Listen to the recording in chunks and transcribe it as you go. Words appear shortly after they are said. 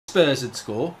Spurs would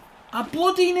score. I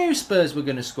bloody knew Spurs were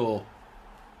going to score.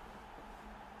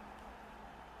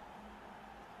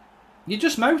 You're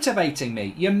just motivating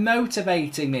me. You're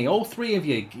motivating me. All three of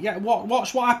you. Yeah,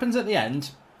 watch what happens at the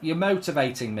end. You're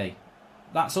motivating me.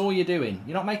 That's all you're doing.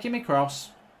 You're not making me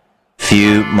cross.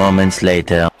 Few moments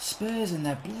later. Spurs and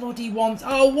their bloody want.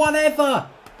 Oh, whatever.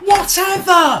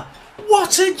 Whatever.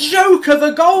 What a joke of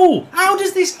a goal. How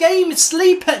does this game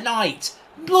sleep at night?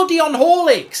 Bloody on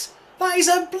Horlicks. That is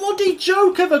a bloody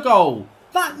joke of a goal.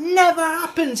 That never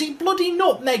happens. He bloody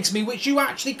nutmegs me, which you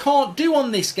actually can't do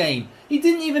on this game. He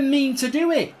didn't even mean to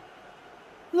do it.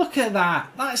 Look at that.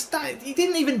 He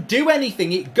didn't even do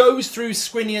anything. It goes through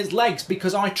Skriniar's legs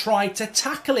because I tried to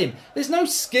tackle him. There's no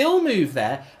skill move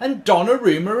there. And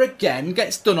Donnarumma again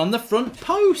gets done on the front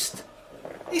post.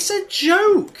 It's a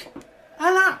joke.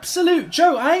 An absolute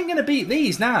joke. I ain't going to beat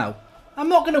these now. I'm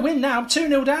not going to win now. I'm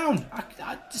 2-0 down.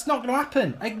 It's not going to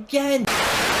happen. Again.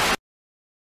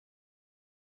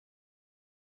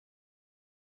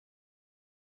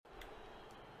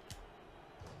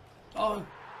 Oh.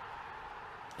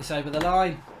 It's over the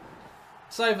line.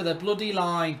 It's over the bloody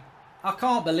line. I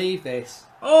can't believe this.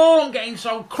 Oh, I'm getting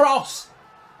so cross.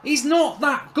 He's not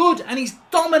that good and he's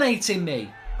dominating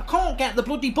me. I can't get the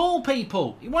bloody ball,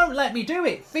 people. He won't let me do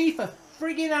it. FIFA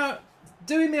frigging out,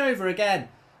 doing me over again.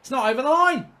 It's not over the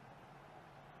line.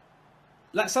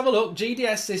 Let's have a look.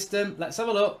 GDS system. Let's have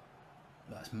a look.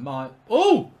 That's my...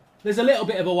 Oh! There's a little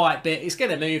bit of a white bit. It's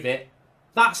going to move it.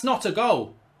 That's not a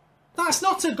goal. That's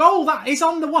not a goal. That is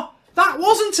on the... That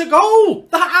wasn't a goal.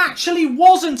 That actually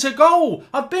wasn't a goal.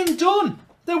 I've been done.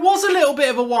 There was a little bit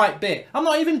of a white bit. I'm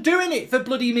not even doing it for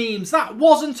bloody memes. That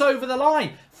wasn't over the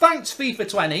line. Thanks, FIFA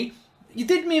 20. You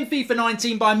did me in FIFA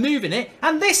 19 by moving it.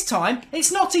 And this time,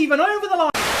 it's not even over the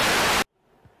line.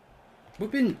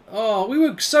 We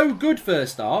were so good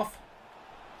first half.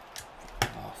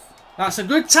 That's a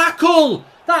good tackle.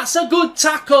 That's a good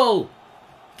tackle.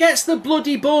 Gets the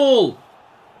bloody ball.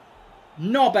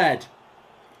 Knobhead.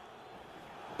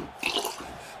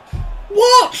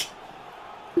 What?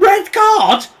 Red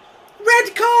card?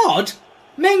 Red card?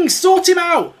 Mings, sort him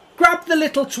out. Grab the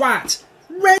little twat.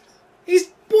 What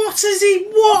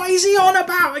is he on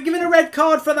about? I'm giving a red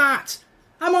card for that.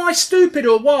 Am I stupid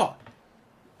or what?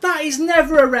 That is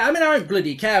never a red. I mean, I don't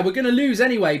bloody care. We're going to lose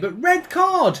anyway, but red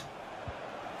card.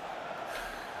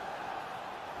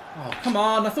 Oh, come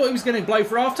on. I thought he was going to blow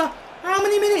for after. How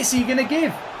many minutes are you going to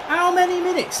give? How many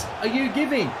minutes are you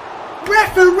giving?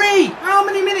 Referee! How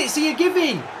many minutes are you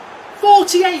giving?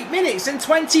 48 minutes and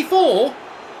 24?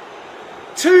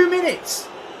 2 minutes.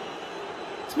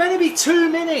 It's meant to be 2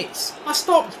 minutes. I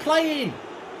stopped playing.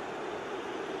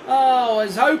 Oh,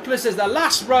 as hopeless as the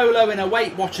last Rolo in a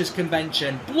Weight Watchers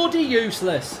convention. Bloody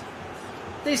useless.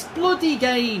 This bloody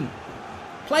game.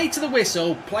 Play to the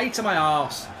whistle, play to my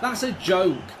arse. That's a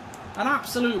joke. An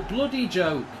absolute bloody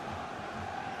joke.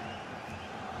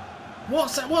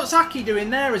 What's Aki doing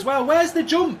there as well? Where's the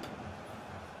jump?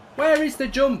 Where is the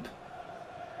jump?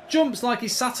 Jumps like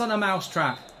he's sat on a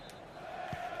mousetrap.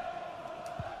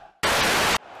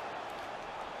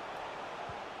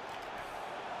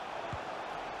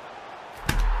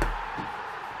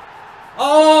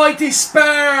 Oh, I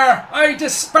despair! I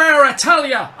despair, I tell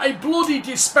ya! I bloody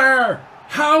despair!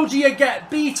 How do you get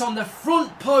beat on the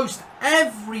front post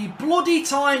every bloody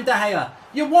time, De Gea?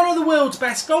 You're one of the world's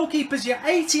best goalkeepers. You're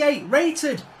 88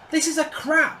 rated. This is a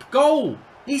crap goal.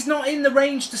 He's not in the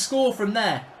range to score from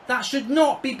there. That should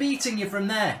not be beating you from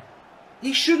there.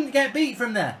 He shouldn't get beat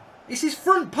from there. It's his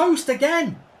front post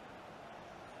again.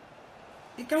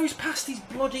 It goes past his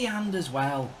bloody hand as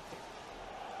well.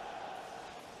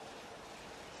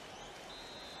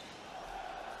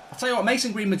 I'll tell you what,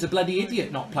 Mason Greenwood's a bloody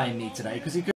idiot not playing me today because he could